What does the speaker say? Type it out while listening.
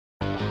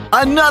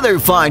Another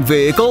fine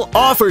vehicle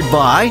offered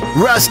by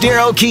Russ,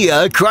 Darrow,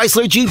 Kia,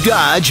 Chrysler, Jeep,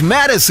 Dodge,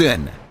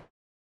 Madison.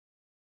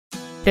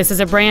 This is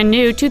a brand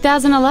new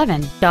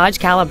 2011 Dodge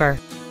Caliber.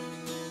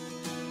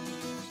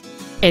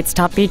 Its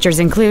top features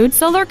include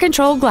solar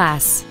control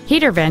glass,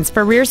 heater vents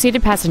for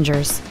rear-seated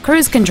passengers,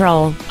 cruise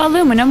control,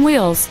 aluminum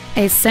wheels,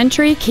 a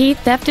Sentry key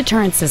theft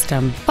deterrent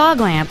system, fog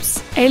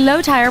lamps, a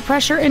low tire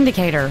pressure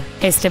indicator,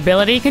 a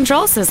stability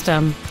control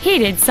system,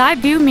 heated side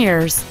view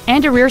mirrors,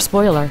 and a rear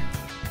spoiler.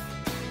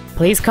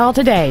 Please call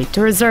today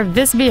to reserve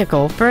this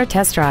vehicle for a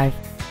test drive.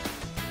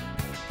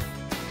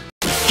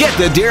 Get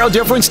the Darrow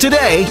difference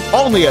today,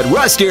 only at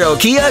Russ, Darrow,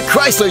 Kia,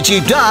 Chrysler,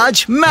 Jeep,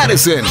 Dodge,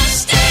 Madison.